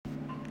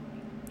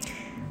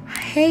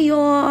Hey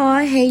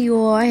y'all.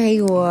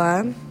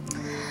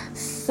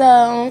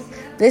 So,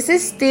 this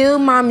is still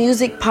my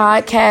music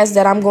podcast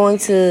that I'm going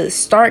to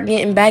start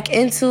getting back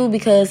into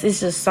because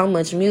it's just so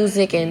much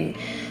music and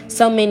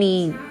so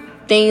many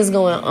things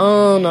going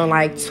on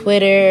like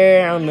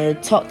Twitter, on the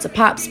Talk to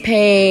Pops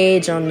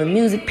page, on the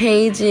music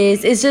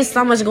pages. It's just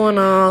so much going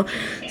on.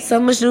 So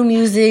much new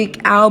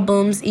music,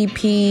 albums,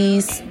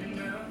 EPs,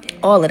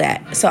 all of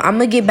that. So, I'm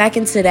going to get back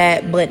into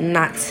that, but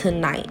not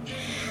tonight.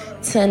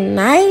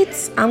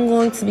 Tonight, I'm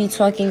going to be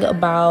talking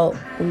about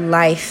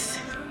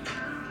life,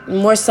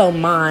 more so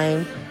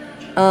mine,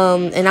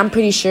 and I'm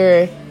pretty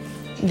sure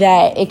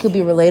that it could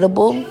be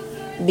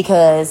relatable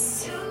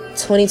because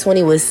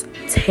 2020 was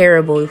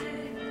terrible.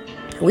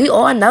 We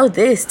all know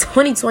this.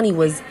 2020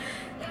 was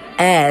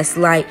ass,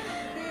 like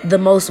the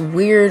most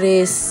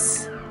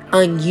weirdest,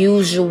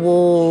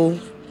 unusual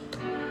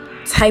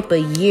type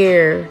of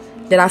year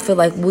that I feel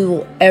like we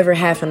will ever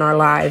have in our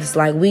lives.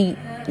 Like, we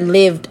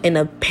lived in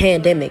a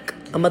pandemic,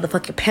 a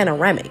motherfucking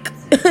panoramic.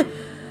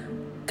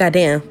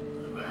 Goddamn.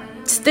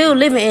 Still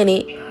living in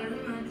it.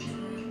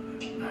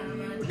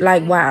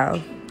 Like, wow.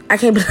 I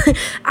can't believe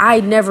I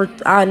never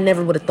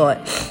would have thought.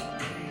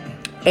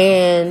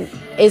 And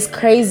it's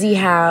crazy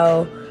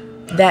how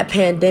that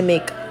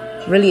pandemic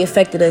really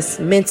affected us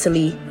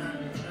mentally.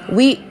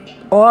 We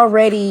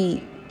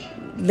already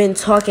been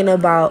talking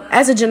about,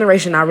 as a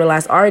generation, I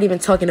realized, already been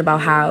talking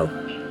about how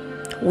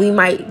we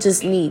might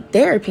just need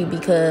therapy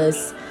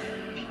because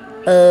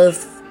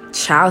of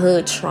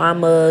childhood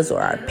traumas or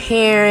our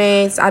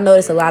parents. I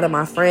noticed a lot of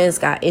my friends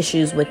got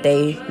issues with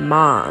their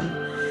mom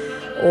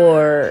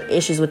or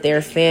issues with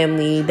their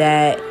family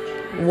that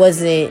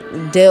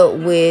wasn't dealt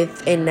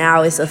with, and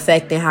now it's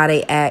affecting how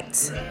they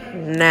act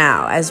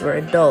now as we're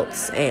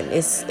adults, and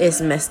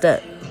it's messed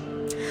up.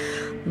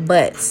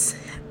 But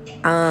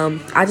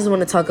I just want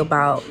to talk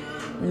about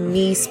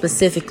me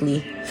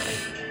specifically.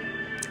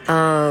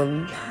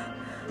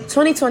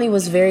 2020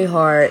 was very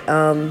hard,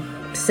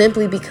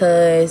 simply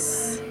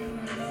because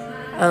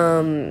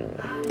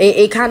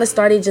it kind of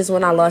started just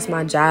when I lost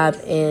my job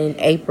in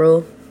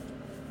April.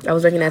 I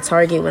was working at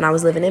Target when I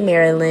was living in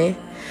Maryland.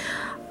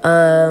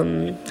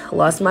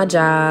 Lost my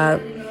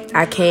job.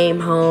 I came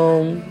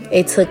home.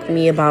 It took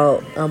me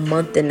about a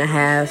month and a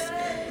half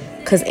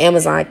because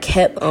Amazon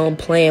kept on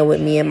playing with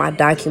me and my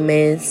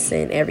documents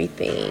and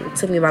everything. It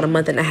took me about a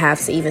month and a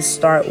half to even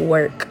start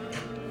work.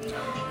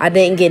 I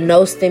didn't get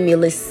no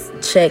stimulus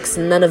checks,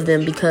 none of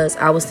them, because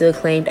I was still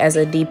claimed as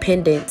a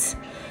dependent.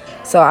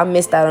 So I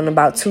missed out on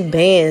about 2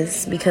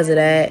 bands because of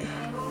that.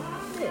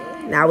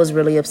 And I was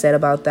really upset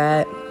about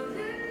that.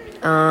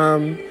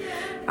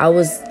 I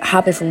was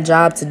hopping from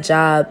job to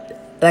job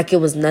like it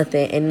was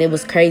nothing. And it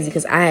was crazy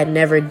because I had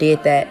never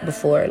did that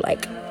before.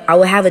 Like, I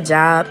would have a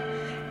job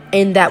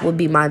and that would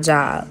be my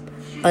job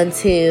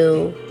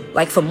until,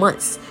 like, for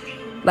months.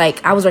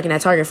 Like, I was working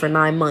at Target for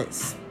 9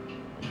 months.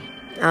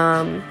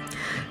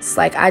 It's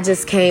like I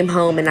just came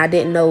home and I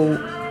didn't know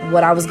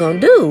what I was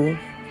going to do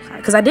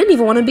because I didn't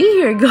even want to be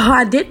here.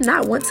 I did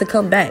not want to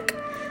come back.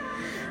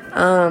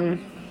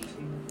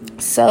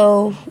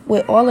 So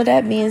with all of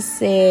that being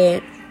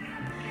said,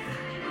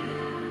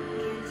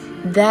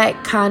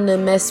 that kind of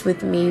messed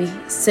with me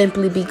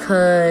simply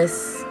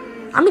because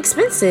I'm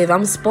expensive.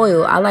 I'm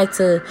spoiled. I like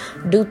to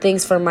do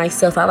things for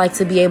myself. I like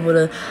to be able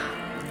to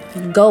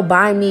go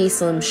buy me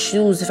some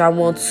shoes if I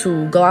want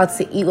to, go out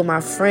to eat with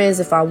my friends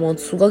if I want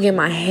to, go get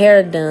my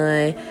hair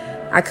done.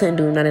 I couldn't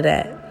do none of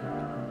that.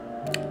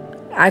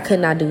 I could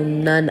not do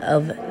none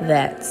of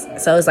that.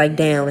 So it's like,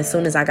 damn, as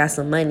soon as I got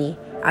some money,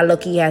 I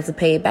low-key had to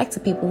pay it back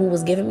to people who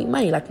was giving me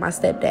money, like my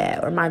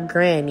stepdad or my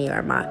granny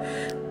or my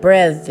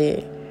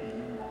brother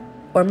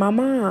or my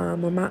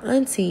mom or my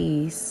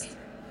aunties.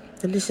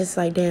 And it's just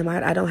like, damn,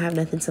 I don't have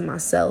nothing to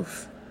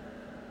myself.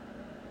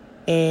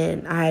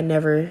 And I had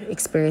never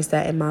experienced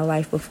that in my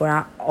life before.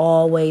 I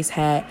always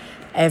had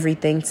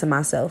everything to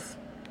myself.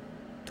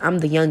 I'm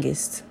the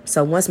youngest.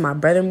 So once my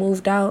brother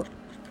moved out,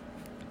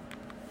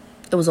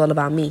 it was all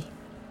about me.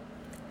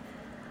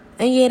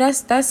 And yeah,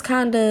 that's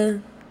kind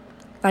of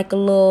like a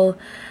little,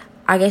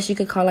 I guess you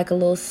could call like a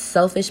little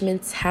selfish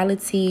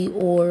mentality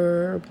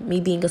or me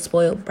being a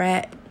spoiled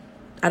brat.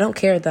 I don't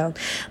care though.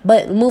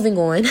 But moving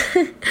on.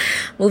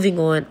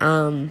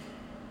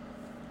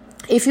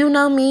 If you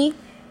know me,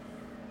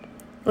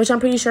 which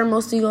I'm pretty sure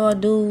most of y'all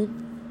do,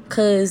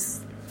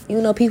 because, you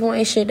know, people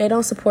ain't shit. They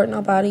don't support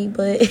nobody.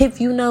 But if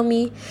you know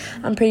me,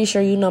 I'm pretty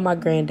sure you know my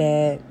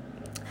granddad.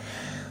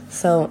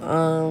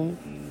 So,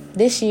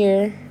 this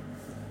year,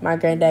 my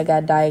granddad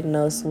got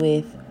diagnosed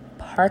with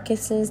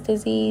Parkinson's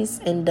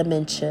disease and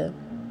dementia.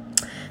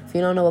 If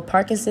you don't know what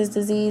Parkinson's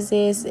disease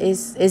is,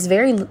 it's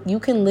very, you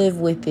can live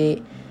with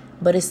it,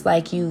 but it's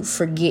like you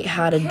forget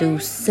how to do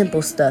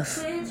simple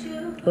stuff.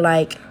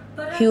 Like,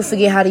 he'll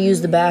forget how to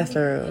use the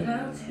bathroom.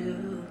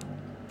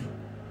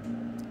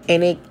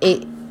 And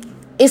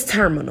it's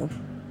terminal.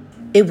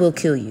 It will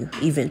kill you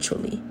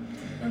eventually.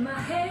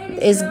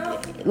 It's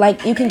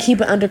like you can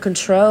keep it under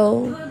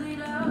control,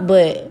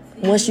 but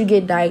once you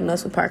get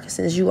diagnosed with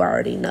Parkinson's, you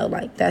already know,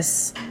 like,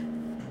 that's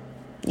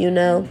you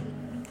know?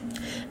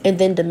 And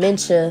then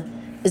dementia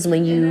is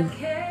when you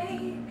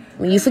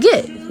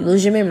forget, you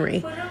lose your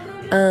memory.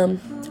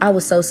 I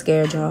was so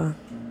scared, y'all.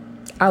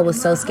 I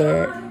was so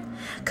scared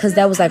because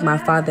that was like my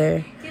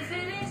father.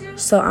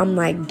 So I'm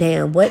like,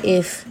 damn, what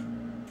if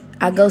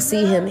I go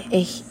see him and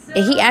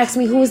he asks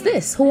me, who is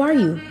this? Who are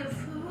you?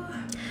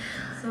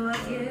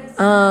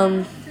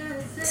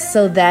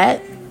 So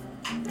that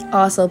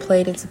also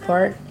played into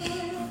part.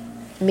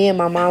 Me and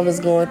my mom was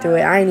going through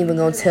it. I ain't even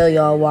gonna tell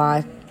y'all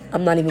why.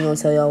 I'm not even gonna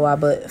tell y'all why,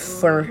 but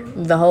for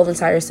the whole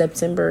entire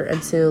September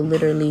until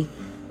literally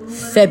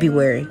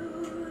February,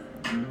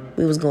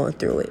 we was going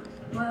through it.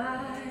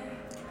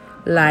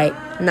 Like,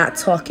 not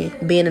talking,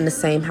 being in the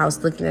same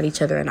house, looking at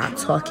each other and not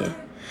talking.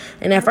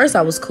 And at first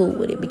I was cool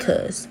with it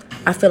because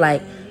I feel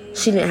like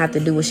she didn't have to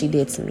do what she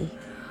did to me.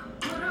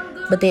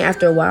 But then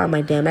after a while, I'm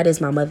like, damn, that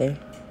is my mother.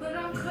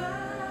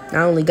 I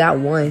only got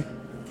one.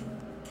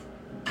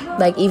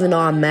 Like, even though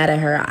I'm mad at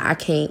her, I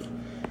can't.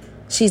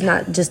 She's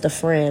not just a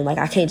friend. Like,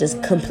 I can't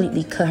just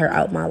completely cut her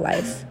out my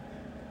life.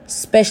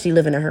 Especially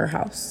living in her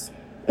house.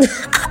 That's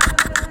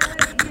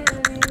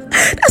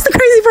the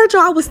crazy part,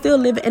 y'all. I was still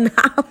living in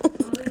the house.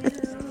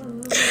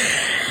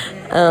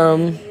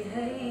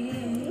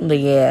 But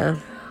yeah.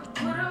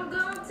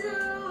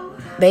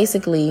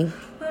 Basically,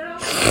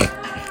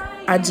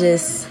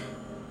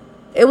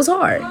 it was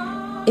hard.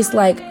 It's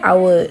like I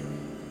would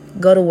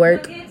go to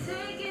work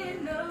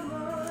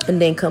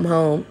and then come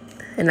home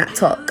and not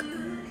talk.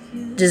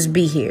 Just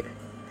be here.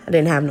 I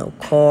didn't have no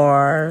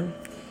car.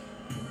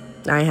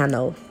 I ain't had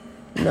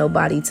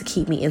nobody to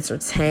keep me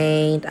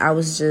entertained. I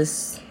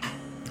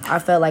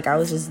felt like I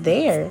was just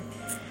there.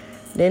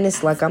 Then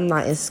it's like I'm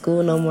not in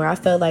school no more. I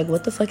felt like,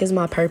 what the fuck is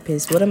my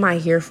purpose? What am I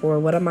here for?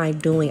 What am I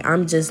doing?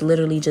 I'm just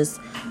literally just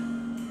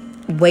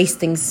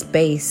wasting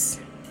space.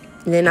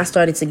 And then I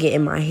started to get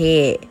in my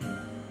head.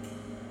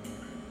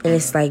 And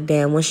it's like,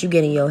 damn, once you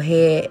get in your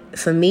head,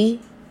 for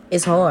me,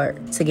 it's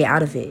hard to get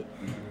out of it.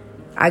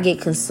 I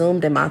get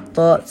consumed in my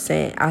thoughts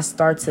and I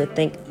start to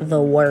think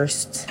the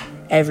worst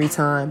every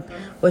time,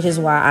 which is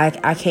why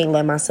I can't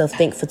let myself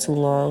think for too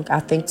long. I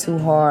think too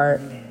hard.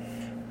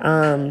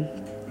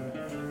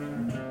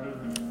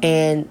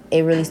 And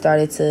it really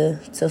started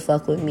to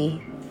fuck with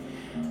me.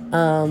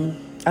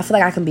 I feel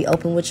like I can be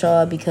open with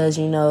y'all because,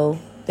 you know,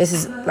 this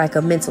is like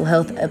a mental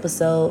health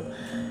episode.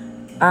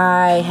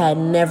 I had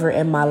never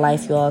in my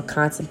life, y'all,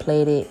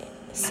 contemplated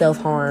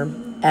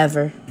self-harm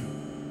ever.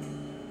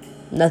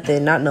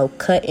 Nothing, not no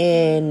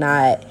cutting,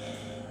 not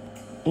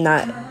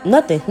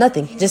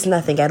nothing, just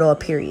nothing at all,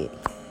 period.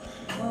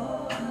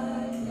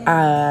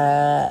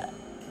 I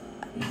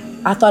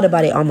thought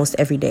about it almost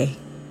every day.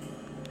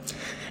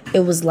 It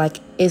was like,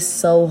 it's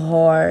so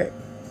hard.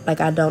 Like,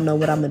 I don't know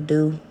what I'm gonna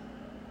do.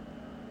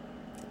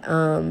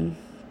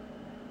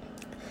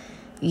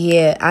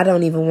 Yeah, I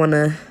don't even want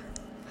to.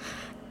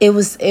 It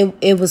was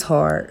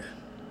hard.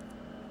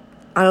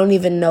 I don't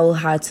even know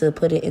how to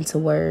put it into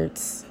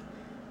words.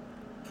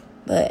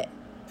 But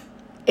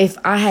if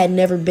I had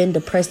never been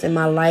depressed in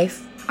my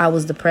life, I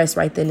was depressed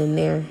right then and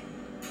there.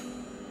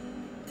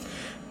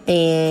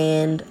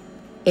 And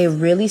it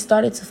really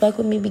started to fuck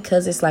with me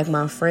because it's like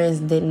my friends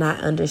did not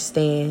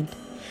understand.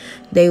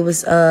 They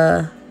was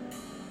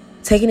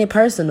taking it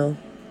personal.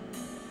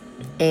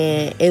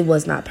 And it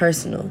was not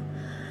personal.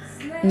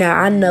 Now,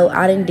 I know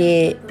I've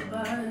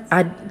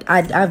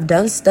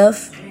done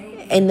stuff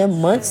in the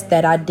months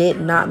that I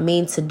did not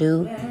mean to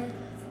do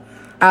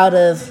out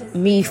of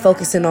me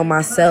focusing on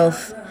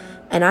myself.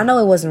 And I know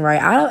it wasn't right.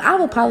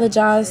 I'll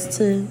apologize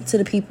to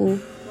the people.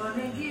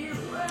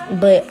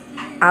 But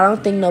I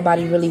don't think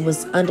nobody really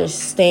was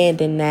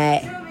understanding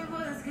that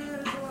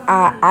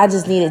I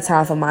just needed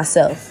time for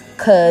myself.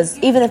 Because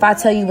even if I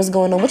tell you what's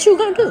going on, what you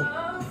going to do?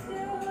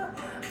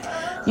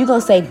 You're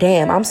going to say,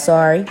 damn, I'm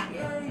sorry.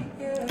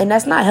 And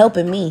that's not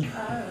helping me.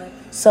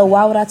 So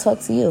why would I talk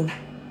to you?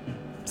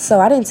 So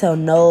I didn't tell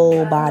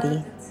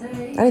nobody.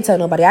 I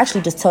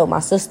actually just told my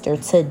sister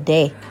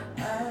today.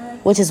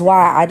 Which is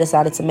why I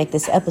decided to make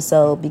this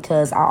episode.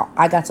 Because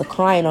I got to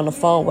crying on the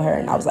phone with her.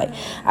 And I was like,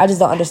 I just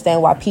don't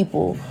understand why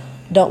people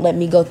don't let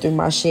me go through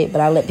my shit.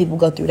 But I let people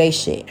go through their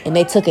shit. And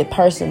they took it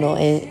personal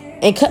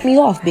and cut me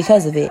off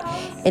because of it.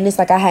 And it's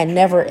like I had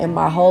never in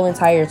my whole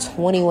entire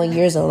 21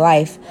 years of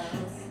life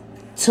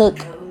took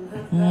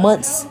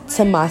months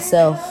to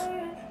myself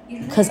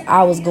because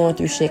I was going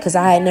through shit, because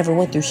I had never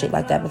went through shit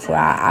like that before.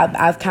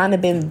 I've kind of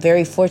been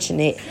very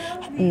fortunate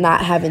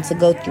not having to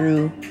go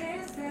through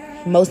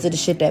most of the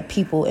shit that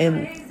people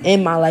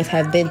in my life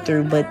have been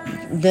through. But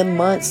them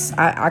months,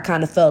 I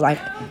kind of felt like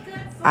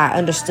I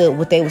understood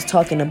what they was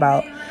talking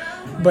about.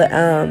 But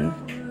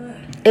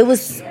it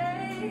was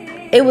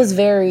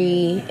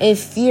very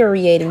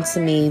infuriating to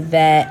me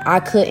that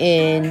I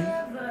couldn't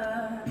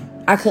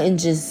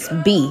just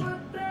be.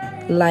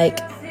 Like,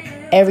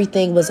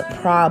 everything was a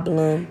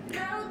problem.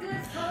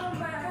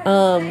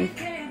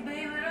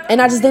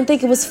 And I just didn't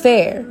think it was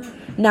fair.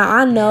 Now,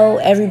 I know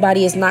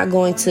everybody is not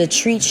going to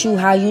treat you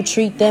how you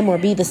treat them or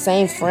be the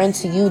same friend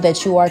to you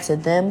that you are to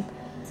them.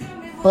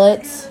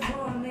 But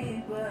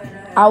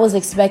I was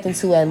expecting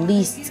to at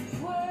least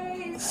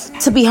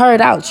to be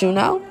heard out, you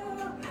know?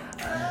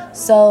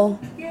 So,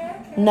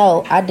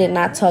 no, I did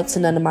not talk to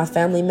none of my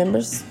family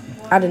members.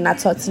 I did not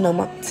talk to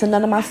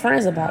none of my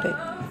friends about it.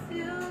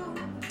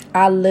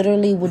 I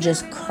literally would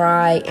just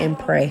cry and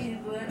pray.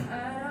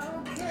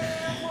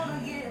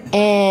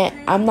 And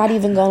I'm not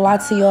even gonna lie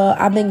to y'all,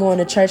 I've been going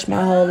to church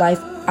my whole life.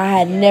 I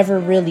had never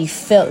really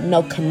felt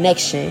no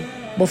connection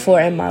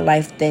before in my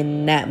life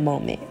than that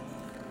moment.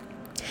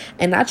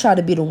 And I try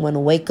to be the one to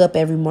wake up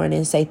every morning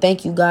and say,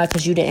 thank you, God,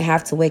 because you didn't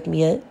have to wake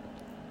me up.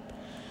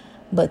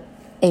 But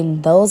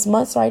in those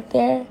months right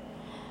there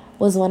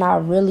was when I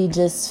really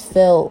just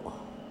felt,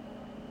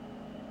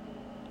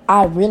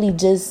 I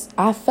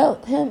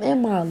felt him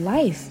in my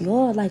life,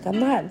 y'all. Like, I'm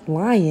not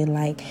lying.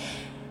 Like,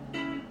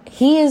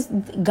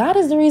 God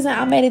is the reason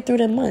I made it through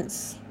the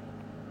months.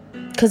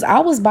 Because I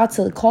was about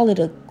to call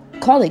it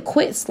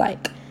quits.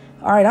 Like,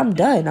 all right, I'm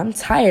done. I'm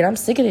tired. I'm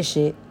sick of this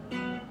shit.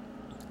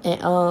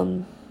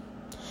 And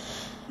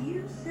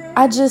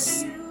I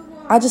just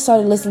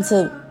started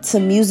listening to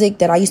music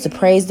that I used to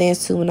praise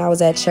dance to when I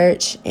was at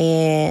church,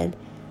 and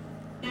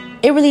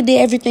it really did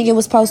everything it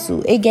was supposed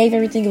to. It gave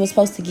everything it was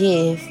supposed to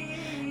give.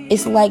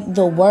 It's like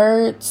the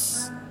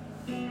words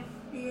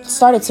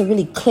started to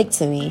really click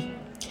to me.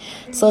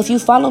 So if you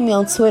follow me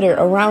on Twitter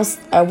around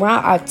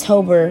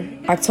October,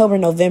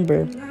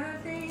 November,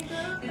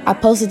 I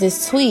posted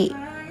this tweet.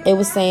 It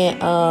was saying,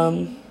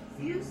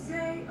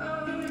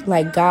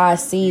 like, God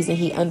sees and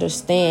he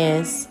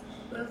understands,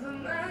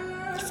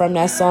 from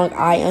that song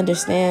I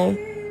Understand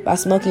by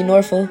Smokey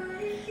Norfolk.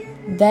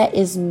 That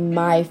is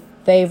my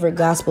favorite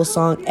gospel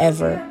song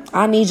ever.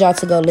 I need y'all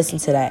to go listen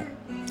to that.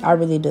 I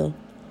really do.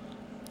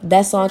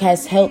 That song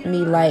has helped me.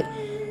 Like,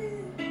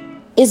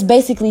 it's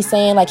basically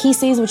saying, like, he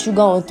sees what you're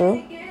going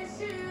through.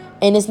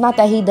 And it's not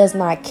that he does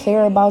not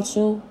care about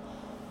you.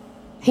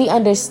 He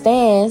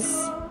understands.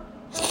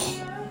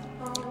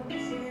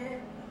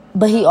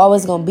 But he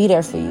always gonna be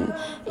there for you.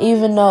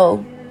 Even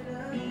though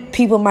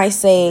people might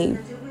say,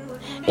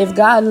 if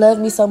God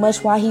loved me so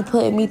much, why he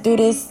putting me through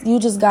this? You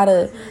just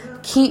gotta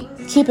keep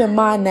in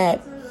mind that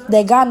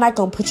God not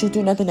gonna put you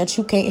through nothing that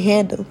you can't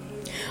handle.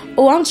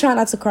 Oh, I'm trying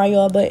not to cry,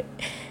 y'all, but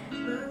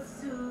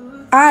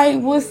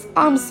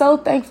I'm so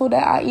thankful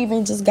that I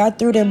even just got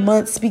through them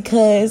months,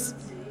 because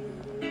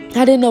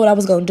I didn't know what I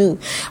was gonna do.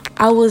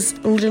 I was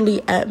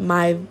literally at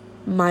my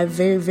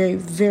very, very,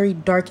 very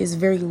darkest,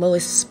 very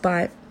lowest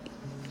spot.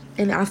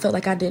 And I felt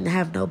like I didn't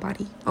have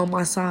nobody on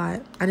my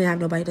side. I didn't have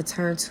nobody to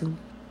turn to.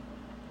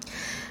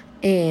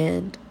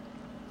 And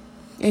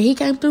he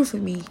came through for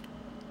me.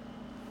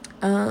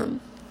 I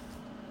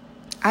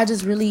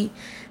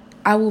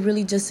will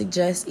really just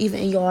suggest, even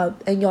in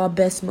y'all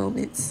best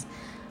moments,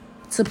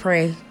 to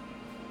pray.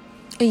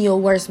 In your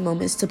worst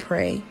moments, to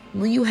pray.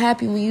 When you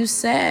happy, when you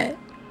sad.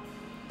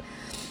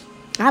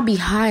 I be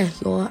high,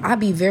 y'all. I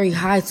be very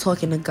high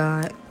talking to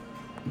God.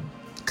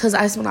 Because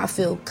that's when I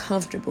feel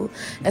comfortable.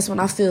 That's when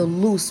I feel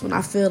loose. When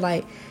I feel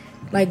like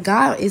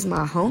God is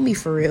my homie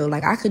for real.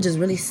 Like, I could just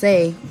really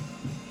say,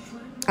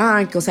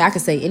 I ain't gonna say I can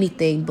say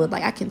anything, but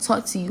like, I can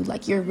talk to you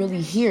like you're really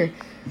here.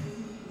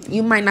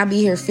 You might not be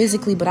here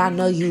physically, but I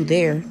know you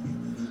there.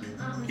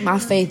 My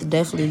faith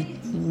definitely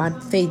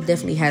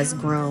has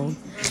grown.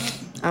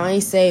 I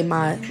ain't say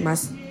my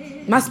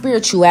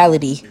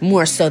spirituality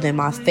more so than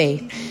my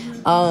faith.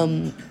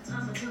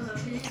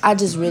 I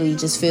just really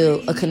just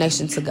feel a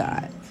connection to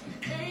God.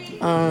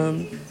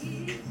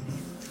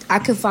 I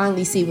can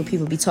finally see what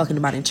people be talking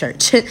about in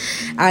church.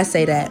 I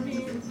say that.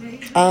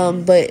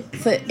 But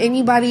for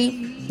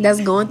anybody that's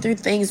going through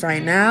things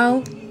right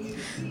now,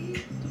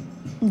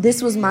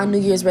 this was my New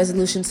Year's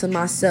resolution to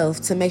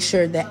myself, to make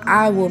sure that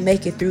I will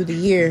make it through the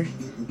year.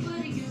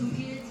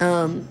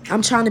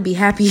 I'm trying to be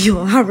happy,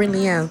 y'all. I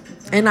really am.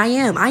 And I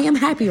am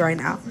happy right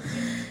now.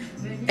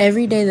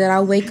 Every day that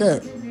I wake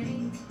up,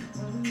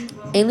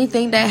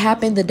 anything that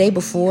happened the day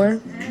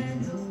before,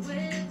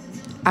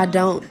 I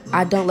don't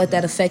let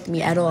that affect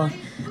me at all.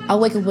 I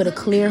wake up with a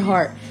clear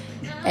heart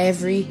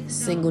every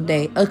single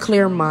day, a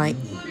clear mind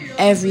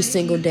every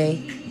single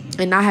day.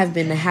 And I have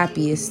been the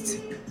happiest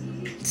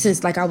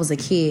since like I was a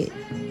kid.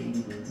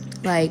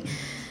 Like,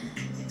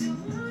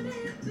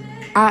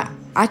 I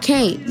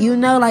can't,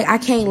 I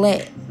can't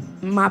let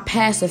my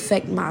past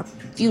affect my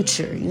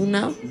future,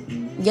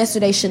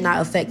 Yesterday should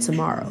not affect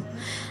tomorrow.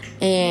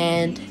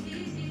 And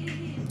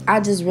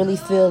I just really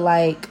feel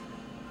like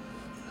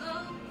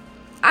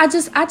I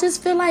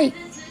just feel like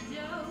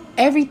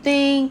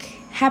everything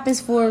happens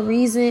for a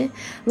reason.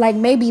 Like,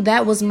 maybe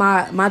that was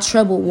my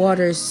troubled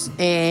waters,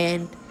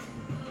 and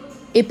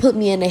it put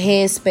me in a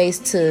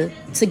headspace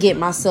to get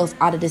myself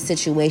out of the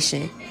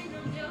situation,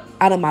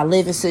 out of my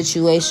living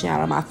situation,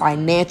 out of my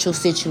financial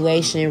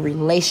situation,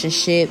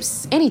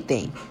 relationships,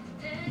 anything.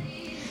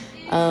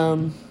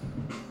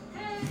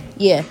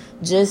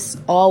 Just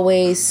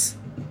always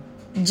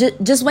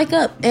just wake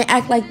up and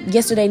act like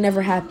yesterday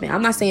never happened.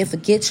 I'm not saying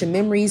forget your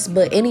memories,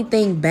 but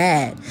anything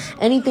bad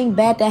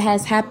that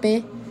has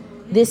happened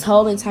this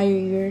whole entire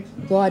year,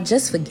 God,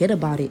 just forget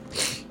about it.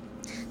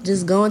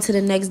 Just go into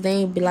the next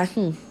day and be like,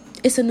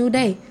 it's a new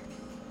day.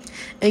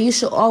 And you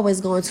should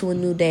always go into a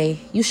new day.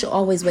 You should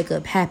always wake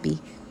up happy.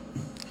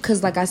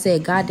 Because like I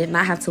said, God did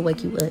not have to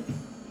wake you up.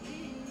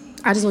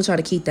 I just want y'all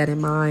to keep that in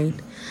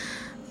mind.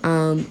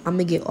 I'm going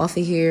to get off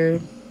of here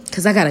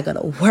because I got to go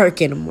to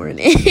work in the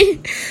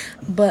morning.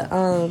 But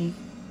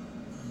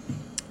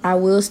I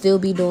will still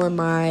be doing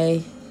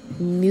my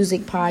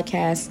music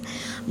podcast.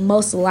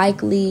 Most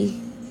likely,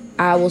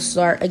 I will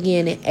start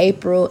again in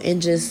April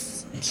and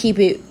just keep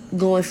it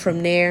going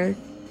from there.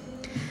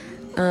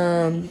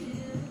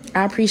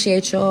 I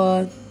appreciate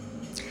y'all.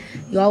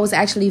 Y'all was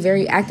actually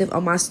very active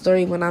on my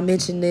story when I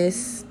mentioned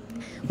this.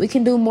 We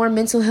can do more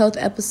mental health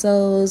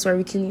episodes where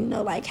we can,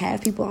 like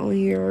have people on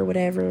here or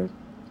whatever.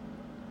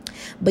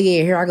 But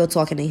yeah, here I go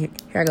talking. Here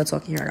I go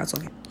talking.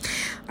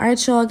 All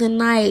right, y'all. Good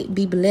night.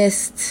 Be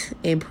blessed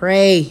and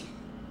pray.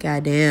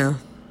 Goddamn.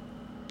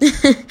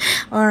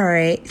 All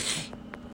right.